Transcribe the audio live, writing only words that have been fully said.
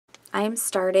I'm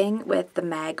starting with the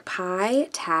Magpie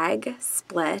Tag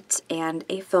Split and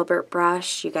a filbert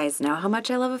brush. You guys know how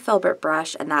much I love a filbert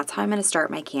brush, and that's how I'm going to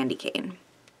start my candy cane.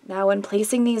 Now when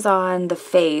placing these on the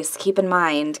face, keep in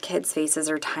mind kids' faces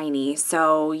are tiny,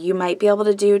 so you might be able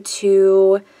to do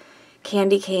 2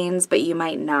 candy canes, but you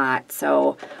might not.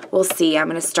 So we'll see. I'm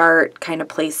going to start kind of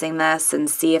placing this and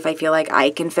see if I feel like I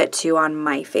can fit 2 on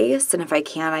my face, and if I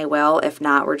can, I will. If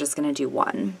not, we're just going to do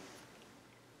 1.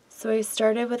 So I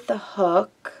started with the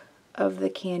hook of the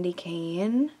candy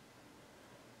cane,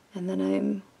 and then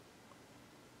I'm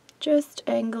just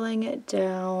angling it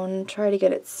down, try to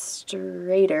get it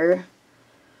straighter.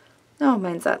 Oh,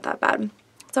 mine's not that bad.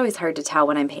 It's always hard to tell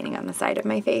when I'm painting on the side of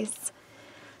my face.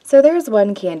 So there's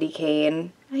 1 candy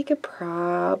cane. I could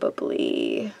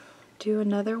probably do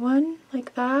another one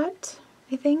like that,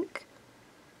 I think.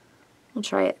 We'll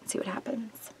try it and see what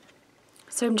happens.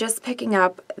 So I'm just picking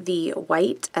up the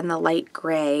white and the light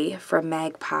gray from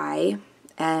Magpie,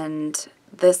 and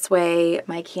this way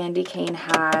my candy cane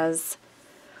has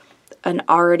an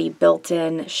already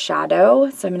built-in shadow.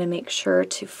 So I'm going to make sure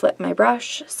to flip my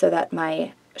brush so that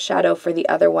my shadow for the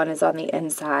other one is on the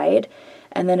inside.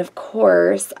 And then of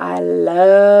course I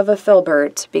love a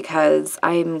filbert because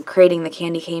I'm creating the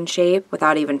candy cane shape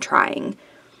without even trying.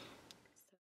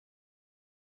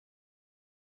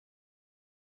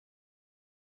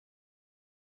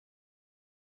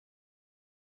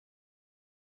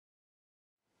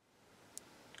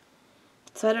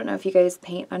 So I don't know if you guys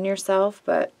paint on yourself,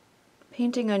 but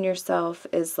painting on yourself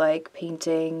is like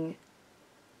painting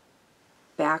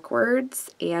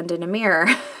backwards and in a mirror,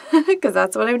 because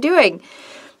that's what I'm doing.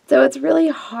 So it's really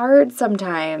hard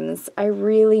sometimes. I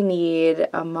really need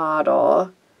a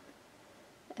model,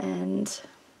 and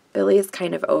Billy is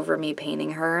kind of over me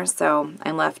painting her, so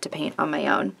I'm left to paint on my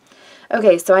own.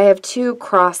 Okay, so I have 2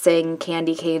 crossing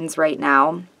candy canes right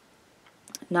now.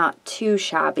 Not too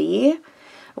shabby.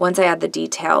 Once I add the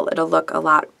detail, it'll look a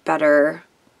lot better.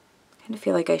 I kind of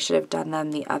feel like I should have done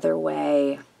them the other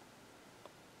way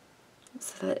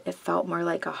so that it felt more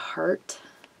like a heart,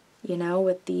 you know,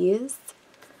 with these.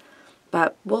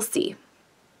 But we'll see.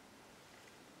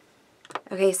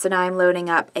 Okay, so now I'm loading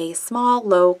up a small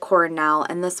low cornell,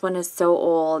 and this one is so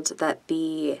old that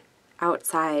the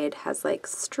outside has like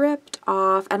stripped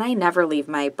off, and I never leave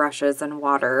my brushes in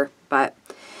water, but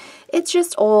it's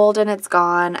just old and it's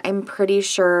gone. I'm pretty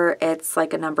sure it's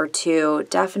like a number 2,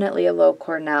 definitely a low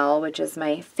cornell, which is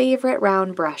my favorite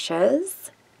round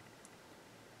brushes.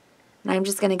 And I'm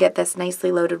just going to get this nicely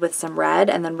loaded with some red,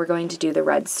 and then we're going to do the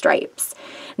red stripes.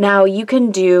 Now you can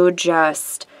do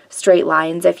just straight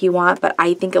lines if you want, but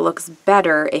I think it looks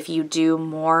better if you do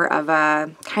more of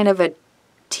a kind of a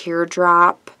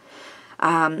teardrop,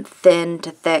 thin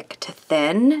to thick to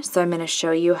thin. So I'm going to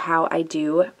show you how I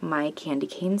do my candy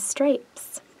cane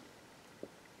stripes.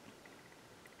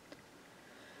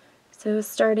 So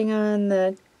starting on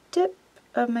the tip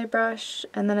of my brush,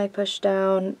 and then I push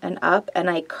down and up, and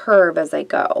I curve as I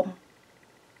go.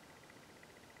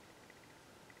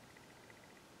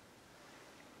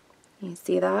 You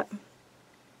see that?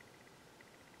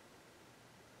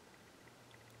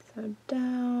 So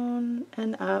down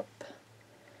and up.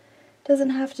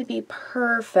 Doesn't have to be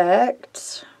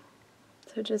perfect,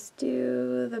 so just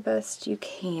do the best you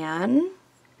can.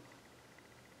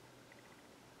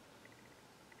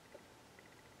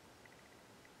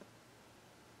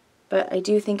 But I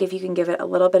do think if you can give it a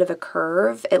little bit of a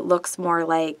curve, it looks more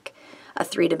like a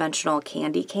 3-dimensional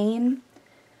candy cane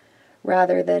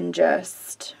rather than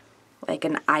just like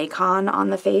an icon on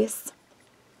the face.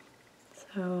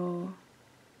 So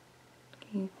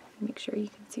can you make sure you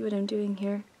can see what I'm doing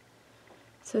here?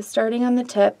 So starting on the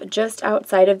tip, just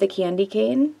outside of the candy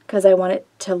cane, because I want it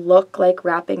to look like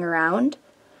wrapping around.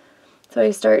 So I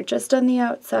start just on the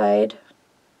outside,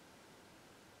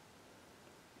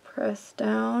 press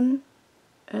down,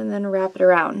 and then wrap it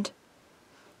around.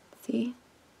 See?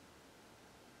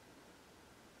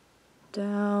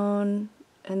 Down,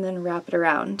 and then wrap it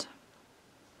around.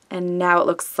 And now it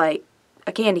looks like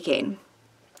a candy cane.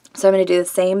 So I'm going to do the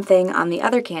same thing on the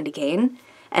other candy cane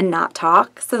and not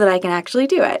talk so that I can actually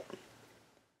do it.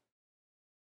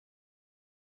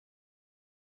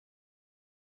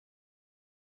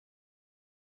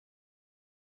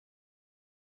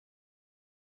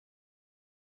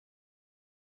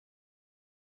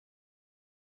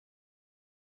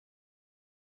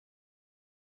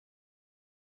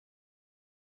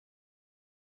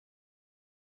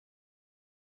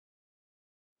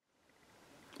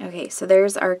 Okay, so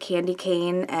there's our candy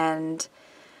cane, and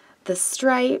the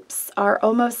stripes are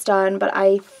almost done, but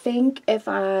I think if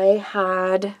I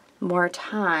had more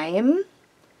time,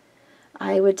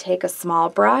 I would take a small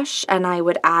brush and I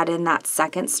would add in that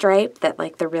second stripe that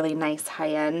like the really nice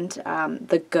high-end,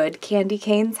 the good candy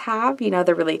canes have, you know,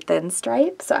 the really thin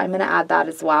stripe. So I'm going to add that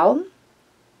as well.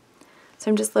 So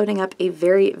I'm just loading up a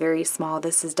very, very small,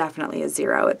 this is definitely a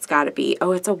 0. It's got to be,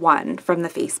 oh, it's a 1 from the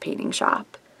face painting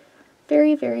shop.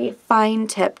 Very, very fine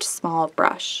tipped small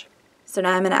brush. So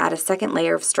now I'm going to add a second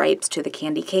layer of stripes to the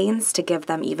candy canes to give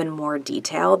them even more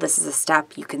detail. This is a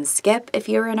step you can skip if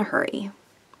you're in a hurry.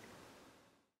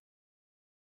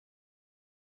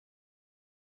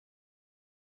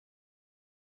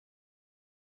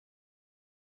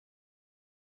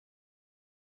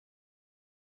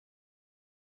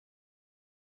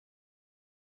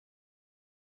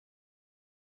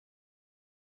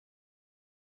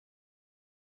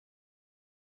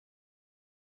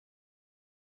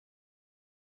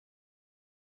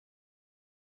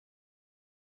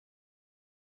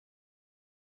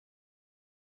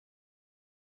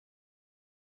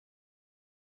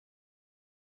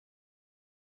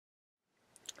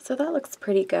 So that looks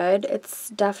pretty good. It's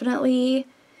definitely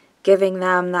giving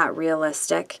them that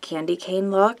realistic candy cane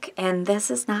look, and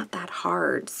this is not that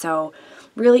hard, so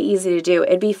really easy to do.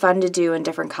 It'd be fun to do in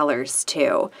different colors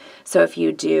too. So if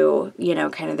you do, you know,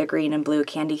 kind of the green and blue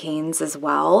candy canes as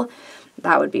well,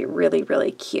 that would be really,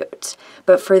 really cute.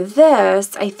 But for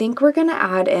this, I think we're gonna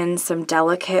add in some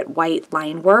delicate white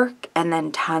line work and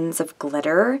then tons of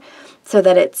glitter so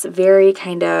that it's very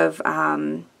kind of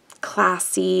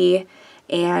classy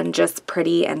and just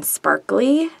pretty and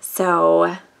sparkly.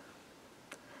 So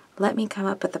let me come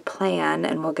up with a plan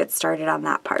and we'll get started on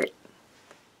that part.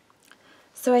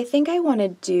 So I think I want to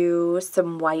do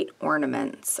some white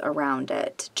ornaments around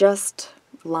it, just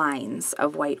lines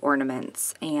of white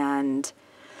ornaments and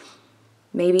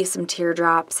maybe some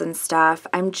teardrops and stuff.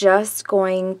 I'm just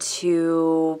going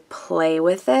to play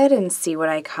with it and see what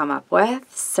I come up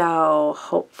with. So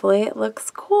hopefully it looks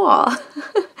cool.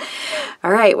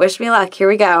 All right, wish me luck. Here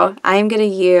we go. I'm going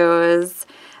to use,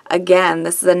 again,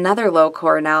 this is another low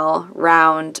Cornell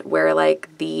round where like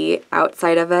the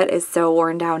outside of it is so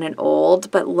worn down and old,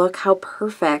 but look how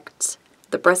perfect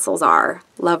the bristles are.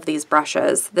 Love these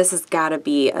brushes. This has got to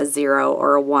be a 0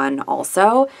 or a 1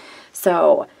 also.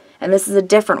 So, and this is a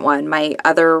different one. My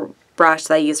other brush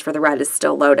that I used for the red is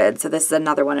still loaded, so this is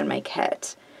another one in my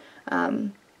kit.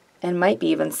 And might be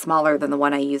even smaller than the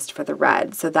one I used for the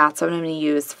red. So that's what I'm going to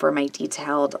use for my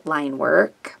detailed line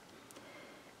work.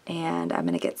 And I'm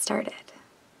going to get started.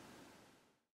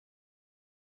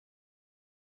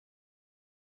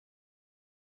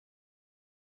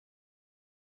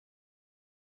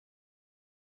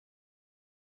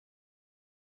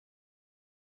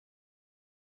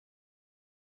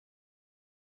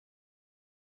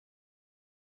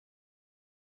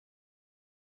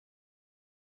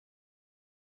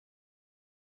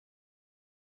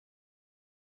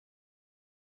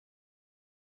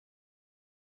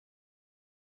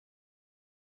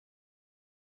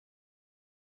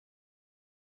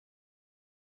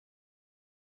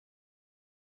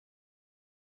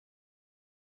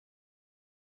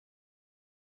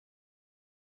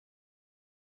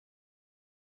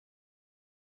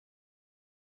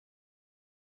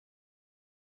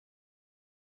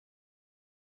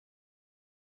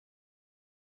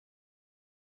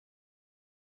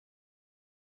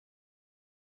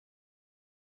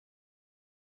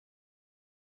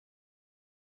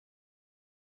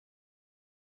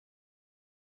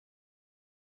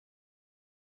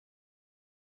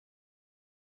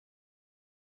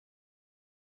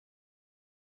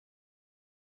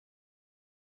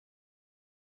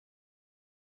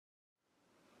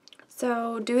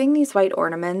 So doing these white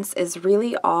ornaments is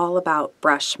really all about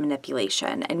brush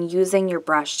manipulation and using your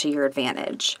brush to your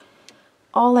advantage.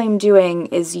 All I'm doing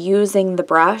is using the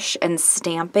brush and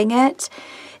stamping it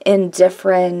in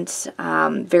different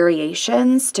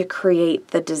variations to create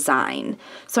the design.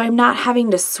 So I'm not having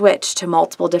to switch to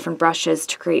multiple different brushes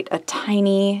to create a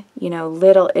tiny, you know,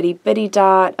 little itty bitty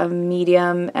dot, a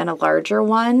medium, and a larger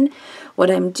one. What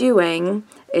I'm doing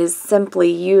is simply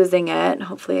using it,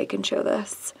 hopefully I can show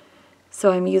this.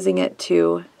 So I'm using it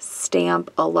to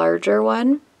stamp a larger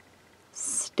one,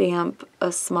 stamp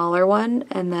a smaller one,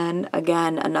 and then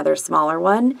again another smaller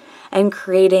one, and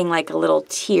creating like a little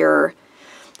tier.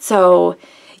 So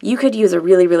you could use a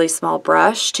really, really small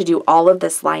brush to do all of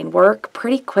this line work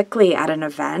pretty quickly at an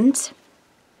event.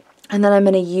 And then I'm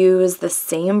going to use the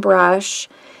same brush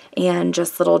and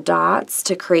just little dots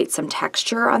to create some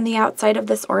texture on the outside of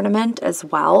this ornament as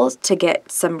well to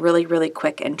get some really, really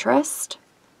quick interest.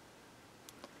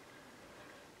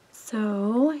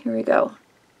 So here we go.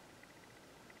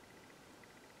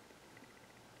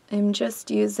 I'm just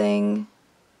using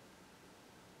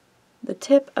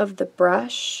tip of the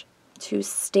brush to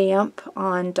stamp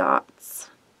on dots.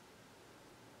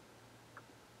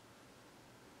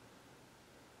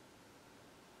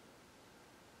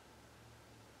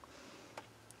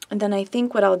 And then I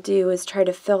think what I'll do is try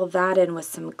to fill that in with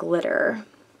some glitter.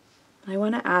 I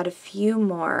want to add a few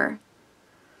more,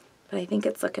 but I think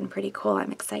it's looking pretty cool.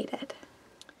 I'm excited.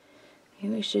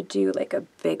 Maybe we should do like a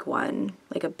big one,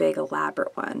 like a big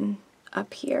elaborate one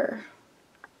up here.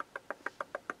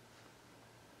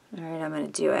 All right, I'm going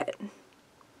to do it.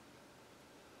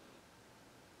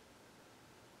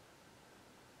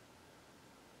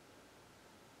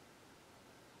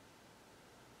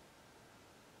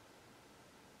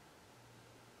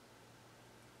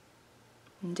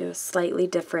 And do a slightly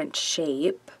different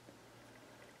shape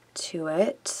to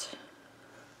it.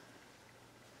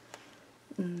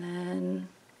 And then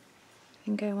I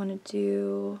think I want to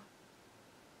do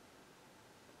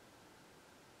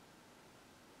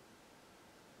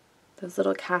those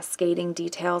little cascading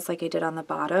details like I did on the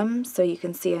bottom. So you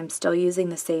can see I'm still using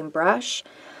the same brush.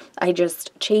 I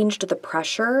just changed the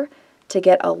pressure to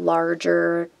get a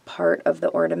larger part of the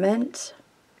ornament.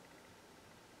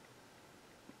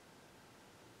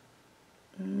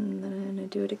 And then I'm going to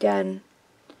do it again.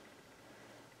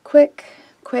 Quick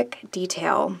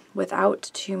detail without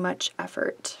too much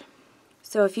effort.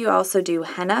 So if you also do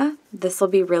henna, this will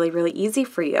be really, really easy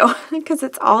for you because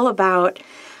it's all about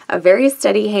a very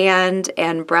steady hand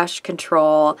and brush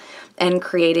control and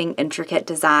creating intricate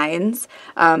designs.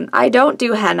 I don't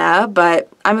do henna, but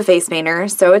I'm a face painter,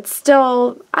 so it's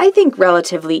still, I think,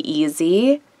 relatively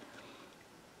easy.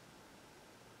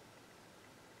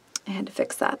 I had to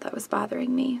fix that. That was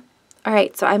bothering me. All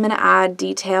right, so I'm going to add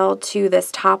detail to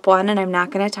this top one, and I'm not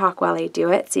going to talk while I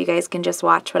do it, so you guys can just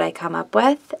watch what I come up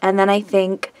with. And then I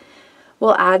think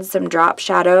we'll add some drop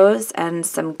shadows and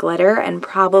some glitter and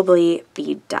probably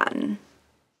be done.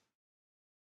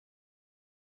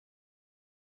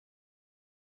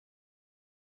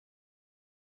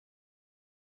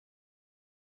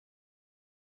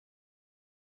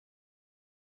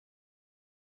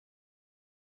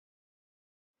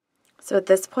 So at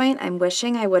this point, I'm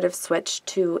wishing I would have switched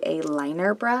to a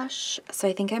liner brush. So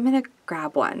I think I'm going to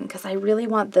grab one because I really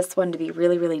want this one to be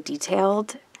really, really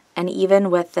detailed. And even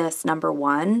with this number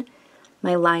 1,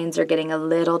 my lines are getting a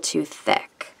little too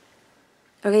thick.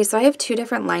 Okay, so I have 2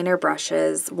 different liner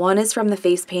brushes. One is from the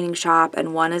face painting shop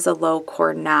and one is a low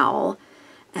Cornell.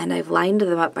 And I've lined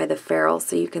them up by the ferrule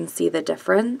so you can see the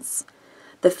difference.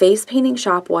 The face painting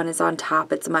shop one is on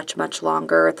top. It's much, much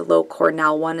longer. The low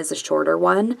Cornell one is a shorter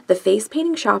one. The face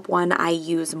painting shop one I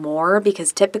use more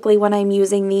because typically when I'm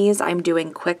using these, I'm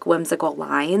doing quick whimsical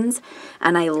lines,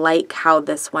 and I like how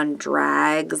this one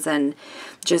drags and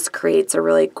just creates a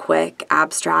really quick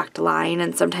abstract line,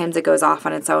 and sometimes it goes off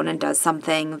on its own and does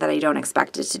something that I don't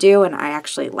expect it to do, and I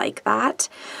actually like that.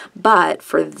 But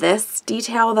for this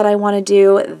detail that I want to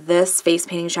do, this face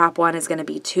painting shop one is going to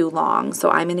be too long,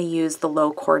 so I'm going to use the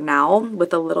low Cornell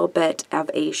with a little bit of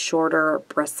a shorter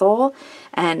bristle,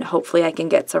 and hopefully I can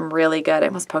get some really good, I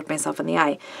almost poked myself in the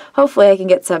eye, hopefully I can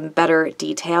get some better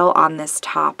detail on this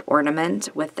top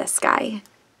ornament with this guy.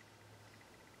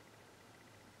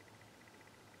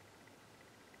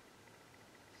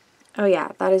 Oh yeah,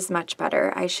 that is much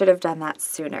better. I should have done that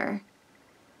sooner.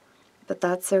 But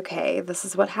that's okay. This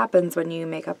is what happens when you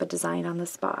make up a design on the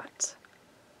spot.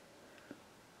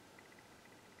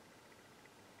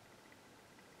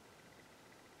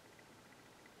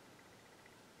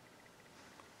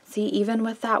 See, even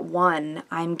with that one,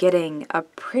 I'm getting a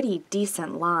pretty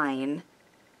decent line.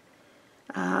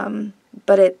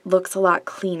 But it looks a lot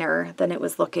cleaner than it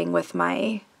was looking with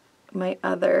my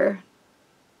other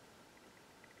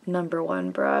number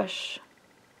 1 brush.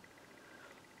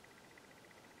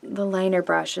 The liner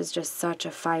brush is just such a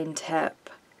fine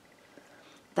tip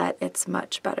that it's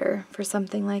much better for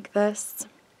something like this.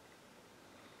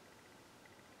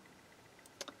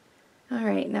 All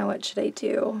right, now what should I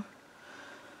do?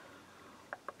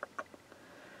 I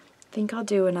think I'll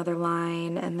do another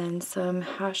line and then some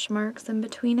hash marks in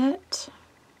between it.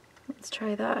 Let's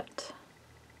try that.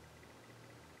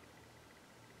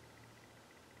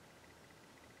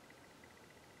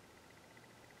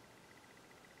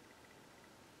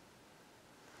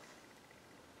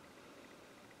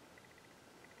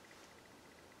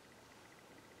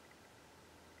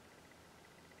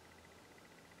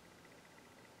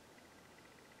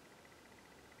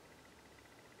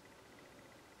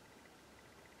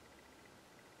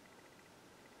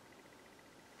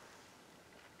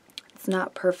 It's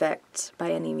not perfect by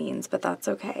any means, but that's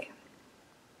okay.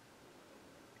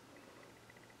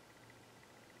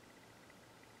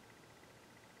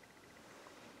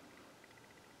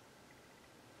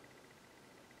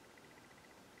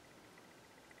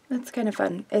 That's kind of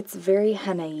fun. It's very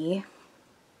henna-y.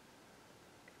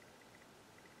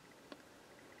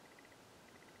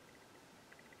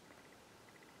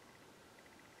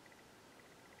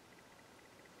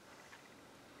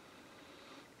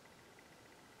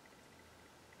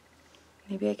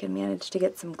 Maybe I can manage to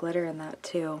get some glitter in that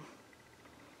too.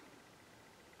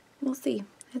 We'll see.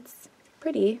 It's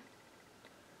pretty.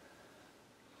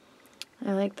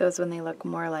 I like those when they look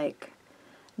more like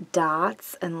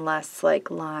dots and less like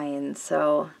lines,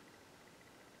 so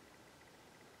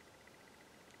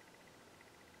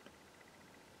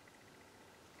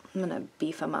I'm gonna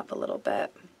beef them up a little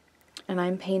bit. And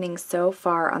I'm painting so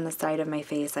far on the side of my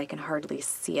face I can hardly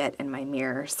see it in my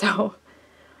mirror, so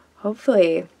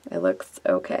hopefully it looks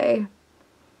okay.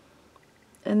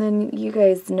 And then you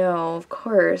guys know, of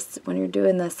course, when you're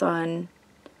doing this on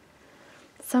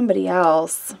somebody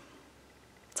else,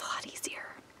 it's a lot easier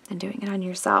than doing it on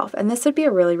yourself. And this would be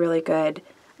a really, really good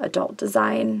adult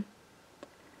design.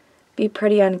 Be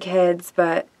pretty on kids,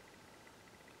 but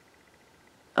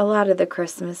a lot of the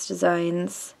Christmas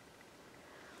designs,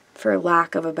 for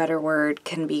lack of a better word,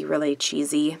 can be really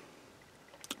cheesy.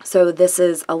 So this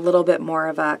is a little bit more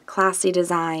of a classy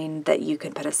design that you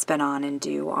can put a spin on and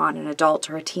do on an adult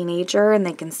or a teenager, and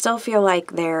they can still feel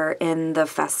like they're in the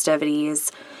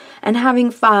festivities and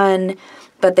having fun,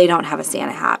 but they don't have a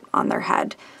Santa hat on their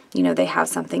head. You know, they have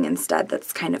something instead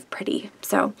that's kind of pretty.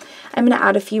 So I'm going to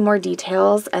add a few more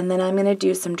details, and then I'm going to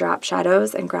do some drop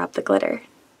shadows and grab the glitter.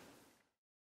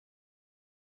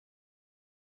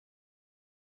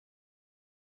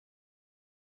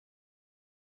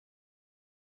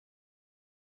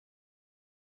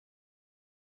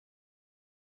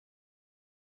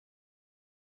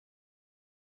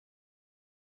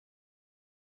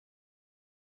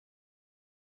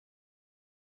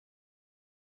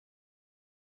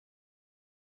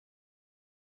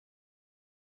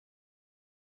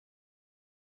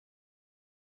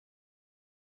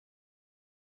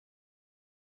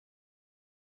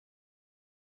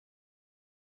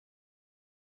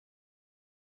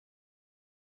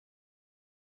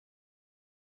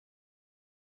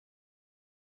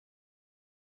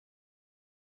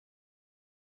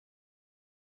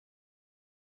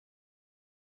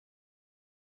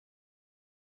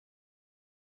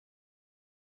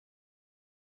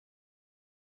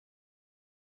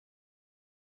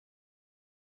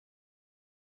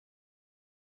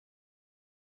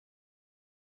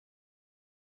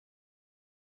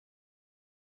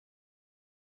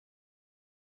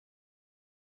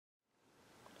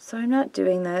 So I'm not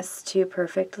doing this too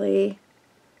perfectly,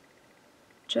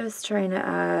 just trying to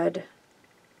add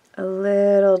a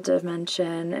little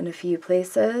dimension in a few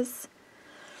places,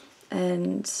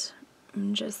 and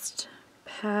I'm just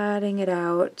patting it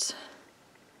out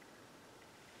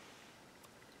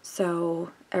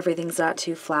so everything's not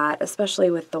too flat, especially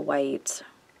with the white.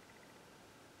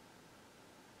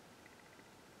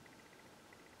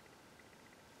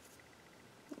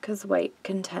 Because white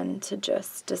can tend to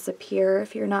just disappear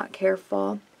if you're not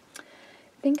careful.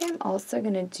 I think I'm also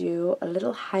going to do a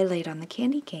little highlight on the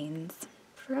candy canes.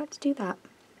 Forgot to do that.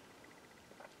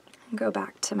 And go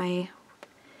back to my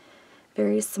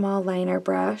very small liner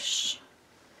brush.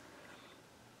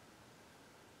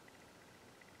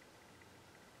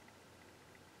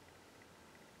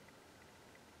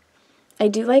 I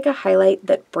do like a highlight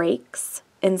that breaks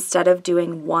instead of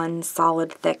doing one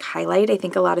solid thick highlight. I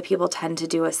think a lot of people tend to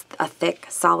do a thick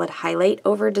solid highlight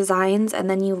over designs, and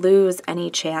then you lose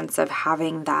any chance of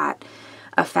having that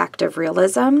effect of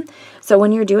realism. So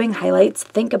when you're doing highlights,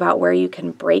 think about where you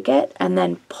can break it and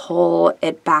then pull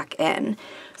it back in.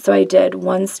 So I did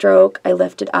one stroke, I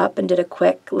lifted up and did a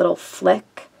quick little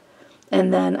flick,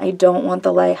 and then I don't want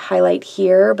the light highlight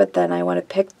here, but then I want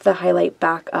to pick the highlight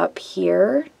back up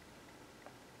here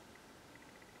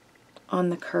on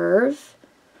the curve,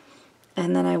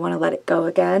 and then I want to let it go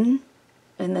again,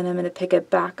 and then I'm going to pick it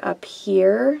back up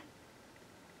here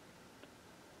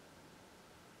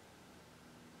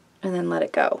and then let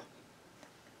it go.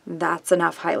 That's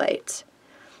enough highlight.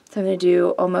 So I'm going to do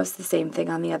almost the same thing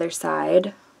on the other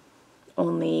side,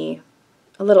 only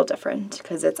a little different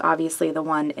because it's obviously the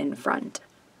one in front.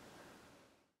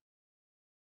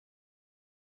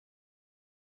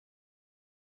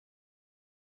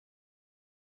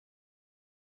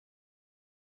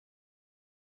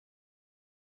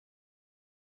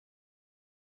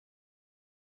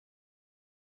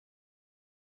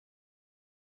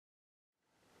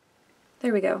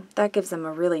 There we go. That gives them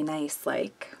a really nice,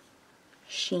 like,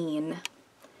 sheen.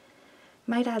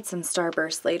 Might add some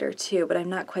starburst later too, but I'm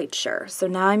not quite sure. So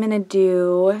now I'm going to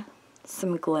do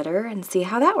some glitter and see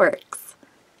how that works.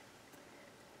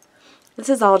 This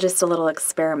is all just a little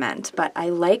experiment, but I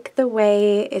like the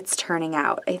way it's turning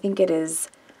out. I think it is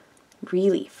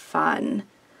really fun.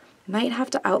 Might have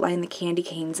to outline the candy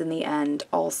canes in the end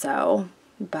also,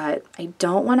 but I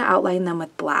don't want to outline them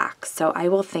with black, so I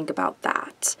will think about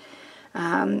that.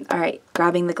 All right,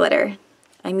 grabbing the glitter.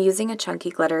 I'm using a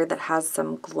chunky glitter that has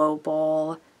some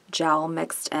global gel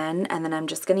mixed in, and then I'm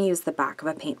just going to use the back of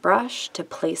a paintbrush to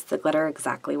place the glitter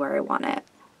exactly where I want it.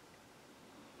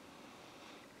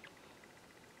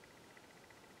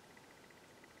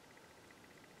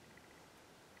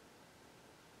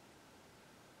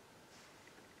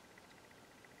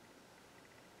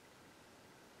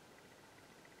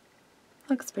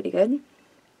 Looks pretty good.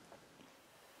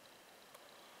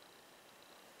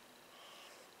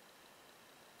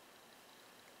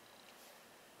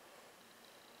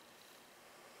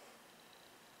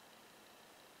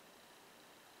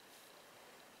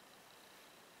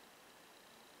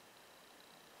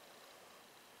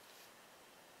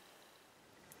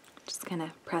 Just kind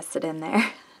of press it in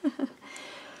there.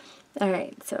 All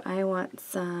right, so I want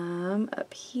some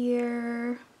up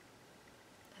here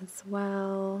as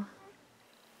well.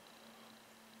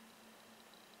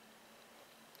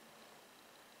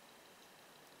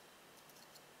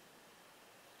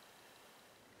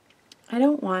 I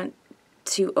don't want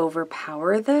to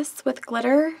overpower this with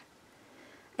glitter.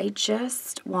 I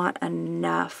just want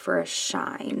enough for a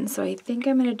shine. So I think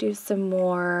I'm going to do some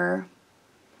more,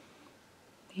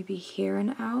 maybe here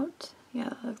and out.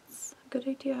 Yeah, that's a good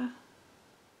idea.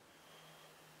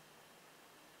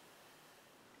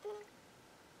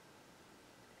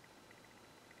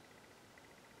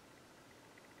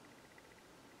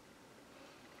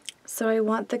 So I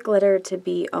want the glitter to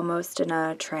be almost in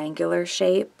a triangular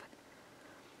shape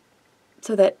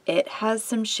so that it has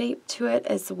some shape to it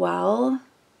as well.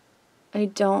 I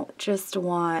don't just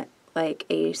want like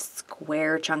a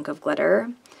square chunk of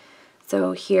glitter.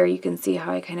 So here you can see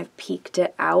how I kind of peeked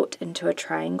it out into a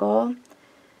triangle.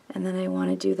 And then I want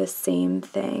to do the same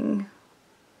thing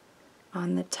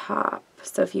on the top.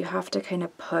 So if you have to kind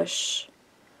of push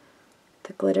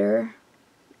the glitter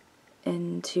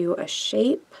into a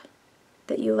shape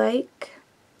that you like,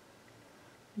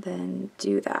 then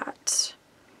do that.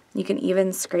 You can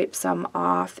even scrape some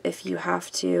off if you have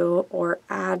to, or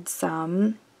add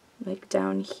some, like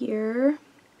down here,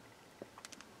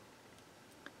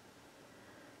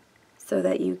 so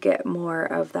that you get more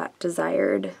of that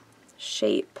desired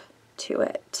shape to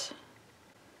it.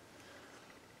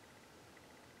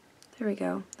 There we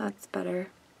go, that's better.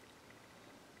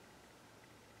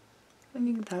 I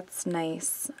think that's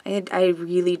nice. I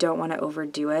really don't want to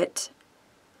overdo it.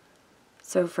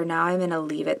 So for now I'm going to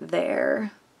leave it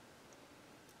there.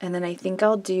 And then I think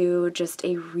I'll do just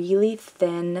a really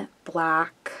thin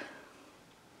black,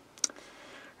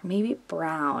 or maybe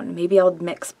brown. Maybe I'll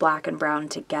mix black and brown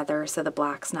together so the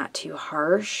black's not too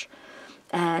harsh.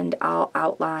 And I'll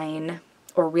outline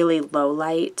or really low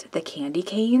light the candy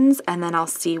canes, and then I'll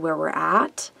see where we're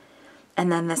at.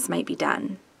 And then this might be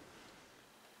done.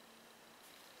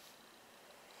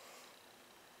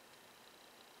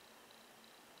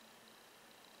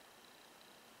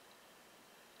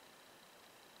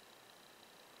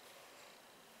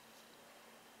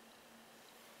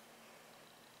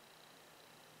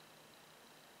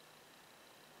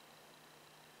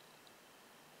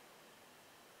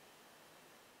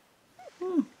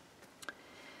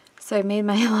 So I made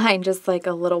my line just like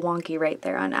a little wonky right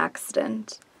there on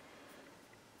accident.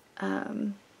 I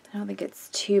don't think it's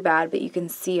too bad, but you can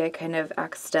see I kind of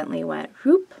accidentally went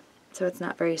whoop, so it's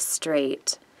not very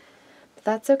straight. But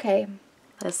that's okay.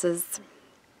 This is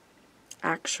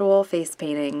actual face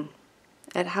painting.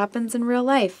 It happens in real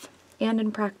life and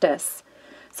in practice.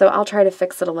 So I'll try to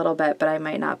fix it a little bit, but I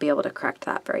might not be able to correct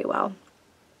that very well.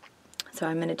 So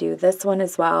I'm going to do this one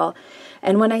as well.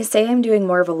 And when I say I'm doing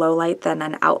more of a low light than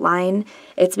an outline,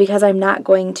 it's because I'm not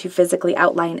going to physically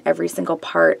outline every single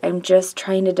part. I'm just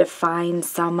trying to define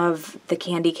some of the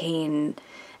candy cane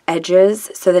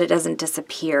edges so that it doesn't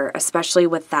disappear, especially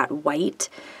with that white.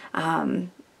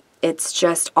 It's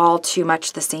just all too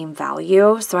much the same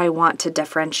value. So I want to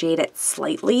differentiate it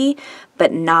slightly,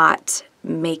 but not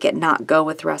make it not go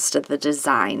with the rest of the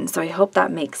design. So I hope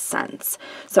that makes sense.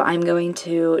 So I'm going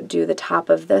to do the top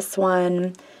of this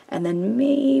one, and then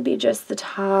maybe just the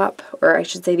top, or I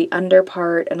should say the under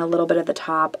part and a little bit of the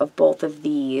top of both of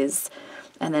these,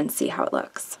 and then see how it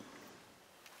looks.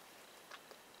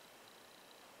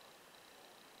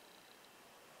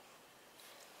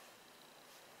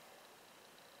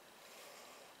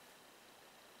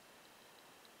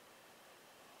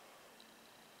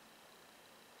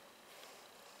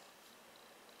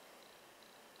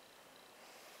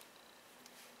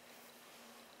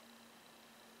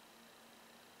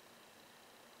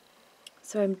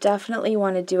 So I definitely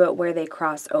want to do it where they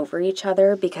cross over each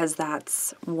other because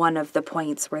that's one of the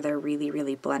points where they're really,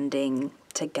 really blending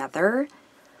together.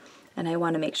 And I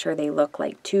want to make sure they look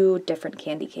like two different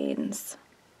candy canes.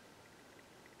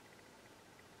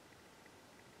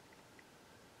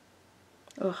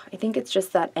 Oh, I think it's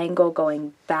just that angle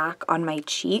going back on my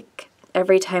cheek.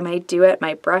 Every time I do it,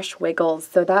 my brush wiggles,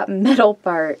 so that middle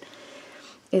part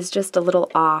is just a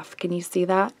little off. Can you see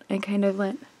that? I kind of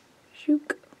went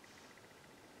shook.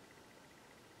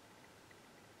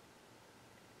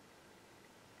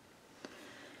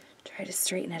 Try to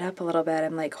straighten it up a little bit.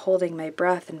 I'm like holding my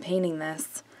breath and painting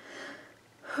this.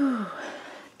 Whew.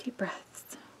 Deep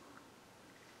breaths.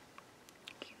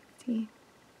 Can you see?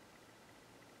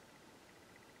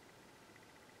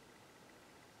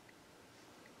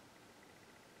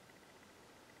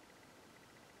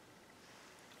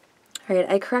 All right,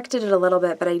 I corrected it a little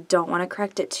bit, but I don't want to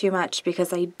correct it too much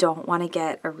because I don't want to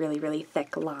get a really, really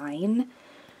thick line.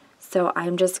 So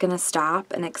I'm just going to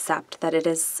stop and accept that it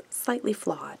is slightly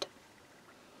flawed.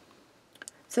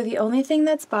 So the only thing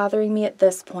that's bothering me at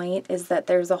this point is that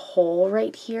there's a hole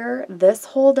right here. This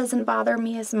hole doesn't bother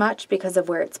me as much because of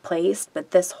where it's placed,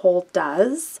 but this hole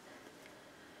does.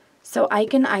 So I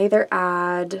can either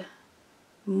add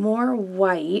more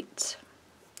white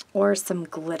or some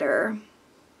glitter.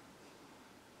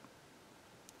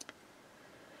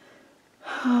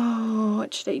 Oh,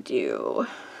 what should I do?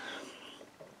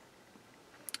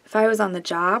 If I was on the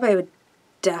job, I would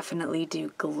definitely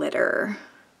do glitter.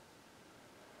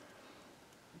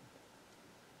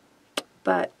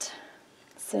 But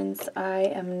since I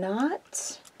am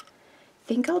not, I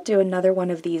think I'll do another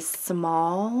one of these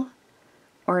small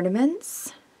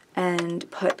ornaments and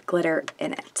put glitter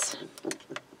in it.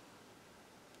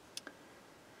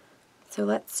 So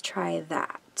let's try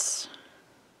that.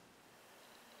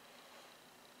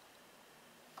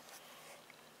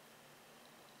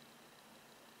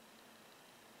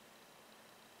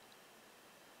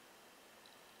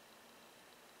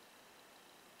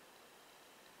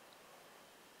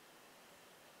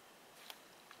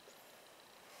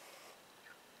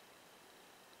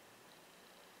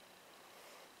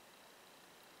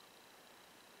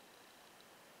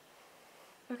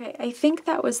 Okay, I think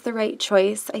that was the right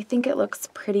choice. I think it looks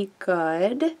pretty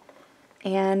good.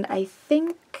 And I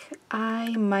think I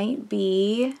might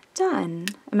be done.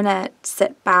 I'm gonna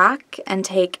sit back and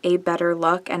take a better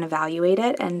look and evaluate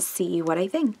it and see what I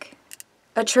think.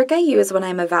 A trick I use when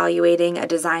I'm evaluating a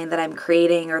design that I'm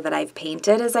creating or that I've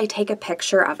painted is I take a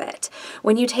picture of it.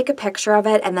 When you take a picture of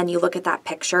it and then you look at that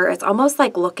picture, it's almost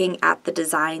like looking at the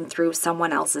design through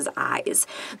someone else's eyes.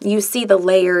 You see the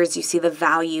layers, you see the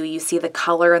value, you see the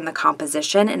color and the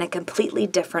composition in a completely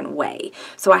different way.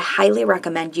 So I highly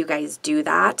recommend you guys do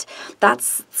that.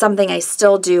 That's something I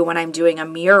still do when I'm doing a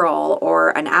mural or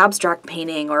an abstract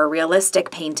painting or a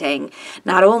realistic painting.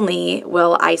 Not only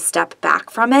will I step back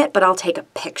from it, but I'll take a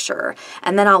picture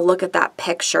and then I'll look at that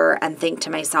picture and think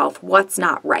to myself, what's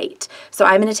not right? So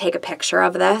I'm going to take a picture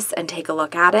of this and take a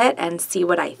look at it and see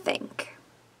what I think.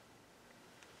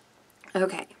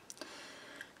 Okay,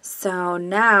 so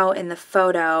now in the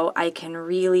photo I can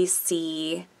really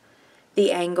see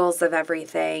the angles of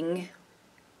everything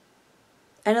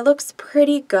and it looks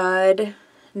pretty good.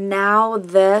 Now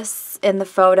this in the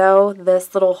photo,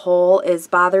 this little hole is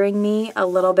bothering me a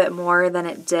little bit more than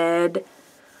it did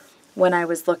when I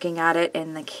was looking at it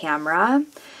in the camera.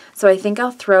 So I think I'll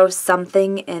throw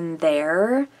something in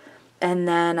there and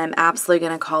then I'm absolutely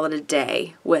going to call it a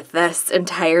day with this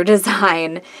entire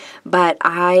design. But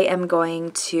I am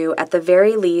going to, at the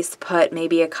very least, put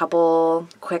maybe a couple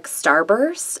quick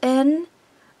starbursts in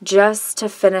just to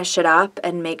finish it up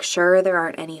and make sure there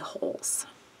aren't any holes.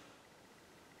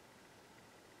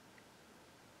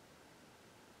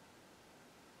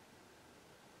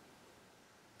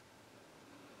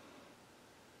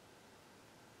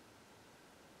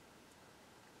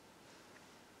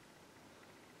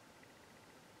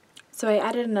 So I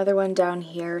added another one down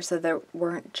here so there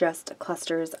weren't just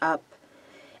clusters up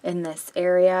in this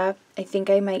area. I think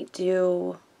I might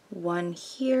do one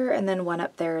here and then one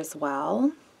up there as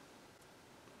well.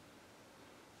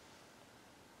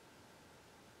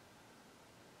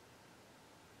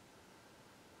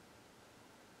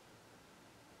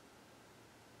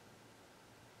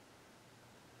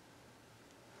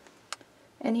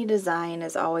 Any design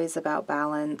is always about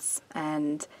balance,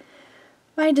 and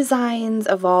my designs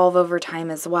evolve over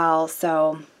time as well,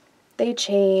 so they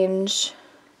change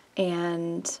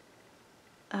and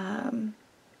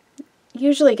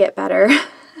usually get better.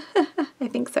 I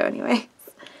think so anyway.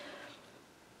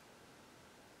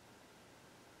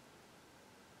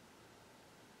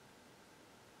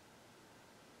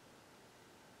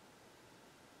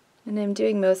 And I'm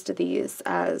doing most of these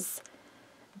as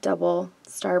double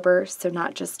starburst, so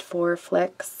not just 4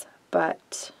 flicks,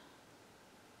 but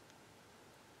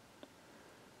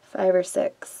 5 or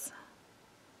 6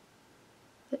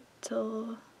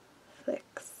 little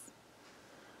flicks.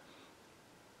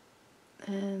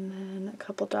 And then a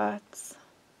couple dots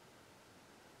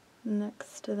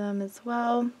next to them as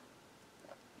well.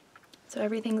 So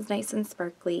everything's nice and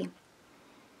sparkly.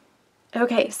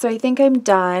 Okay, so I think I'm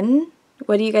done.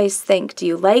 What do you guys think? Do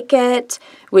you like it?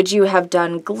 Would you have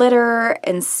done glitter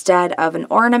instead of an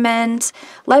ornament?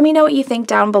 Let me know what you think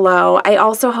down below. I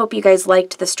also hope you guys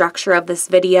liked the structure of this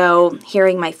video,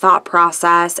 hearing my thought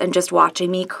process, and just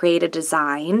watching me create a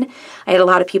design. I had a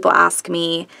lot of people ask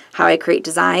me how I create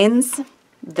designs.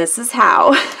 This is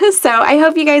how. So I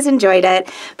hope you guys enjoyed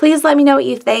it. Please let me know what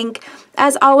you think.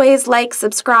 As always, like,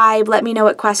 subscribe, let me know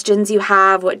what questions you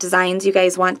have, what designs you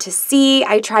guys want to see.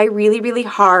 I try really, really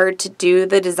hard to do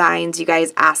the designs you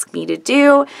guys ask me to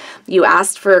do. You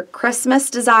asked for Christmas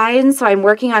designs, so I'm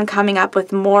working on coming up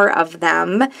with more of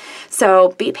them. So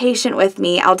be patient with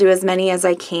me. I'll do as many as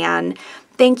I can.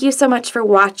 Thank you so much for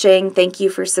watching. Thank you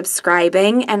for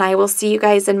subscribing, and I will see you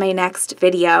guys in my next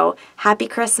video. Happy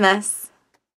Christmas!